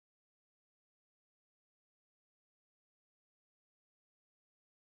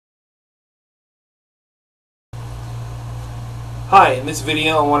Hi, in this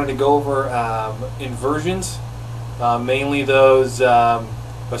video I wanted to go over inversions, mainly those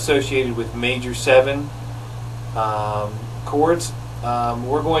associated with major 7 chords.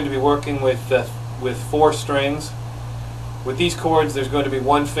 We're going to be working with 4 strings. With these chords there's going to be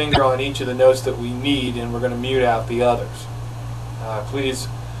one finger on each of the notes that we need, and we're going to mute out the others. Please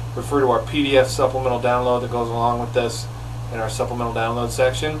refer to our PDF supplemental download that goes along with this in our supplemental download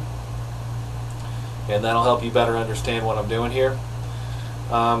section, and that'll help you better understand what I'm doing here.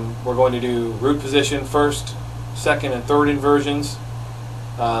 We're going to do root position first, second and third inversions,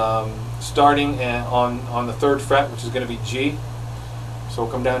 starting on the 3rd fret, which is going to be G. So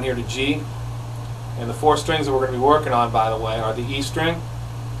we'll come down here to G, and the 4 strings that we're going to be working on, by the way, are the E string,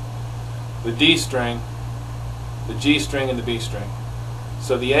 the D string, the G string, and the B string.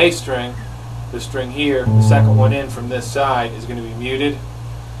 So the A string, the string here, the second one in from this side, is going to be muted,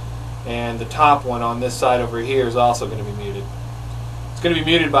 and the top one on this side over here is also going to be muted. It's going to be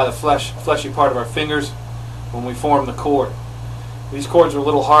muted by the fleshy part of our fingers when we form the chord. These chords are a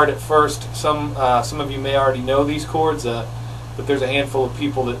little hard at first. Some of you may already know these chords, but there's a handful of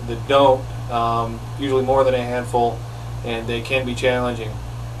people that don't, usually more than a handful, and they can be challenging.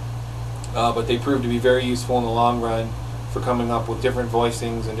 But they prove to be very useful in the long run for coming up with different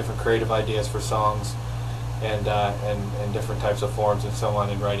voicings and different creative ideas for songs and different types of forms and so on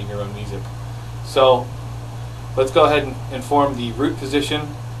in writing your own music. So let's go ahead and form the root position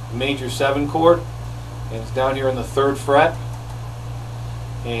major 7 chord, and it's down here in the 3rd fret,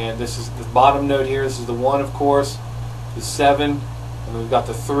 and this is the bottom note here. This is the 1, of course, the 7, and then we've got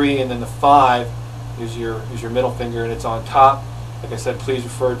the 3, and then the 5 is your middle finger, and it's on top. Like I said, please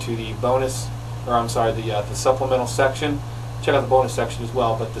refer to the the supplemental section. Check out the bonus section as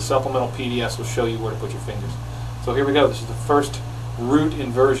well, but the supplemental PDFs will show you where to put your fingers. So here we go. This is the first root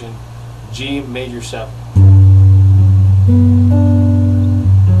inversion, G major 7.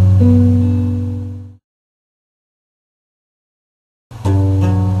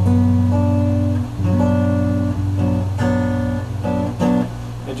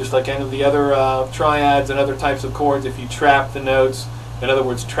 And just like any of the other triads and other types of chords, if you trap the notes, in other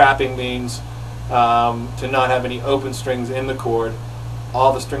words, trapping means to not have any open strings in the chord.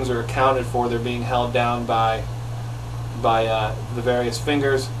 All the strings are accounted for. They're being held down by the various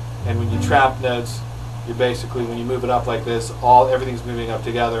fingers, and when you trap notes, you're basically, when you move it up like this, everything's moving up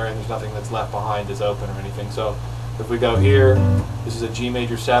together, and there's nothing that's left behind as open or anything. So if we go here, this is a G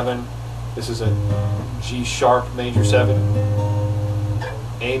major 7, this is a G sharp major 7,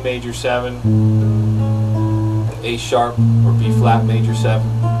 A major 7, A sharp or B flat major 7,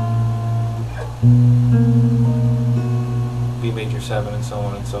 B major 7, and so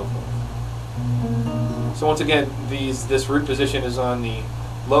on and so forth. So once again, this root position is on the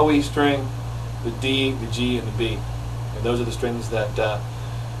low E string, the D, the G, and the B. And those are the strings that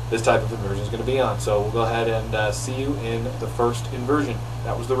this type of inversion is going to be on. So we'll go ahead and see you in the first inversion.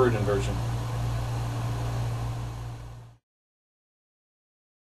 That was the root inversion.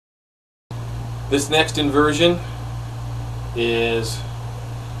 This next inversion is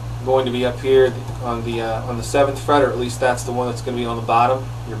going to be up here on the 7th fret, or at least that's the one that's going to be on the bottom.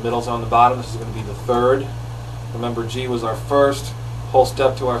 Your middle's on the bottom. This is going to be the 3rd. Remember, G was our 1st, whole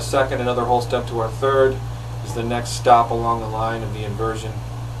step to our 2nd, another whole step to our 3rd is the next stop along the line of the inversion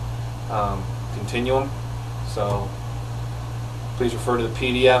continuum. So please refer to the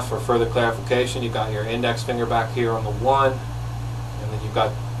PDF for further clarification. You've got your index finger back here on the 1, and then you've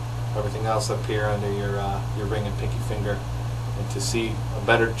got everything else up here under your ring and pinky finger. And to see a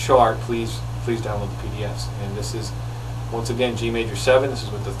better chart, please download the PDFs. And this is, once again, G major 7. This is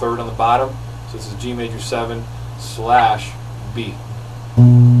with the 3rd on the bottom. So this is G major 7 / B.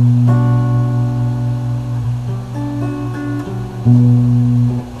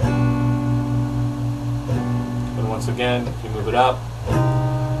 And once again, if you move it up,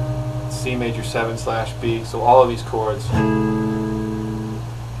 C major 7 / B. So all of these chords can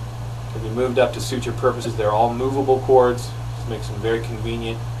be moved up to suit your purposes. They're all movable chords. This makes them very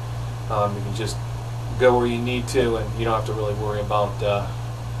convenient. You can just go where you need to, and you don't have to really worry about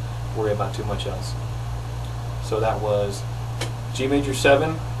too much else. So that was G major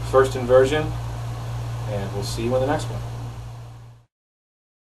 7, first inversion, and we'll see you in the next one.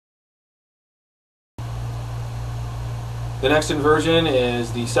 The next inversion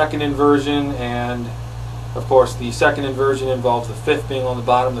is the 2nd inversion, and of course the 2nd inversion involves the 5th being on the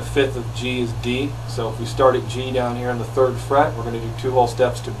bottom. The 5th of G is D. So if we start at G down here on the 3rd fret, we're going to do 2 whole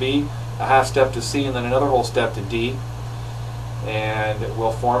steps to B, a half step to C, and then another whole step to D, and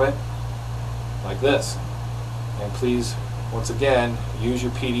we'll form it like this. And please, once again, use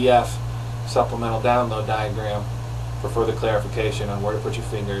your PDF supplemental download diagram for further clarification on where to put your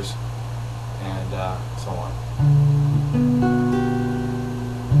fingers and so on.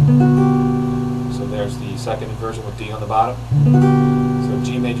 So there's the second inversion with D on the bottom. So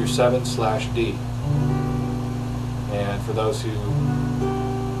G major 7 / D. And for those who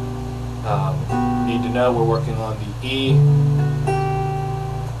need to know, we're working on the E,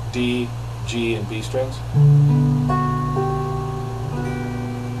 D, G, and B strings.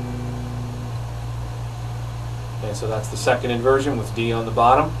 And so that's the second inversion with D on the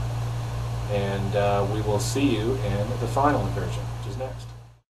bottom. And we will see you in the final inversion, which is next.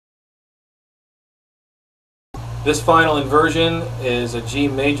 This final inversion is a G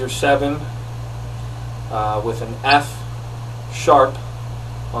major 7 with an F sharp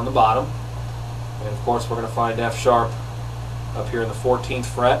on the bottom. And of course we're going to find F sharp up here in the 14th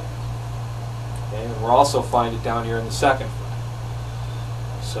fret. And we'll also find it down here in the 2nd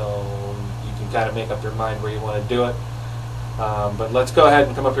fret. So you can kind of make up your mind where you want to do it. But let's go ahead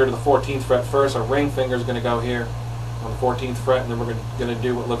and come up here to the 14th fret first. Our ring finger is going to go here on the 14th fret, and then we're going to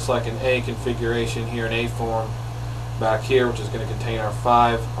do what looks like an A configuration here, an A form back here, which is going to contain our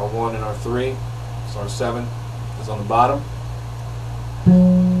 5, our 1, and our 3. So our 7 is on the bottom.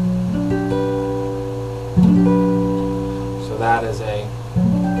 So that is a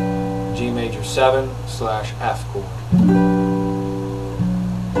G major 7 / F chord.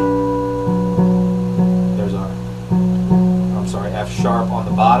 There's our, I'm sorry, F sharp on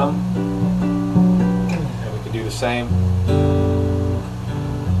the bottom. And we can do the same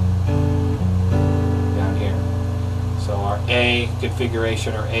down here. So our A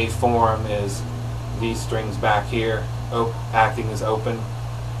configuration or A form is these strings back here, acting as open,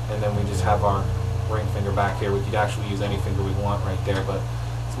 and then we just have our ring finger back here. We could actually use any finger we want right there, but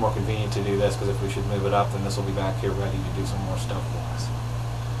it's more convenient to do this because if we should move it up, then this will be back here ready to do some more stuff for us.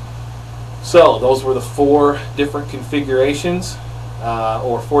 So those were the 4 different configurations,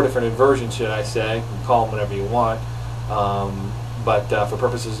 or 4 different inversions, should I say. You can call them whatever you want. But for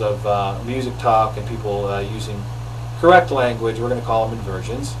purposes of music talk and people using correct language, we're going to call them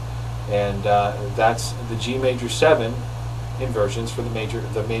inversions. And that's the G major 7 inversions for the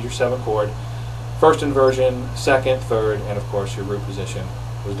major 7 chord. First inversion, second, third, and of course your root position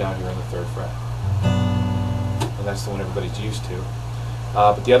was down here in the 3rd fret. And that's the one everybody's used to.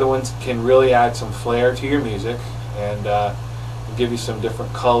 But the other ones can really add some flair to your music and give you some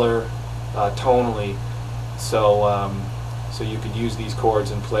different color tonally. So, so you could use these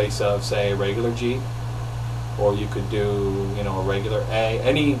chords in place of, say, a regular G, or you could do, you know, a regular A.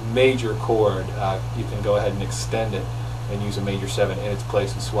 Any major chord, you can go ahead and extend it and use a major 7 in its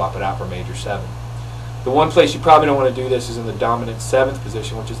place and swap it out for major 7. The one place you probably don't want to do this is in the dominant 7th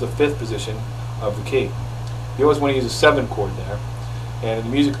position, which is the 5th position of the key. You always want to use a 7 chord there. And in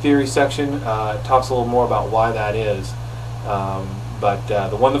the music theory section, it talks a little more about why that is. But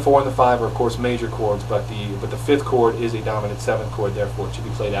the 1, the 4, and the 5 are of course major chords, but the 5th chord is a dominant 7th chord, therefore it should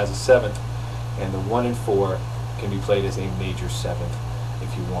be played as a 7th, and the 1 and 4 can be played as a major 7th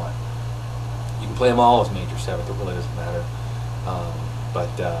if you want. You can play them all as major 7th, it really doesn't matter.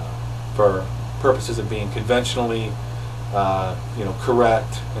 But for purposes of being conventionally you know,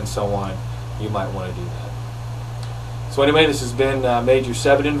 correct and so on, you might want to do that. So anyway, this has been major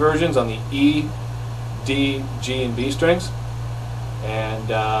 7 inversions on the E, D, G, and B strings, and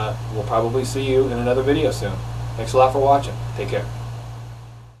we'll probably see you in another video soon. Thanks a lot for watching. Take care.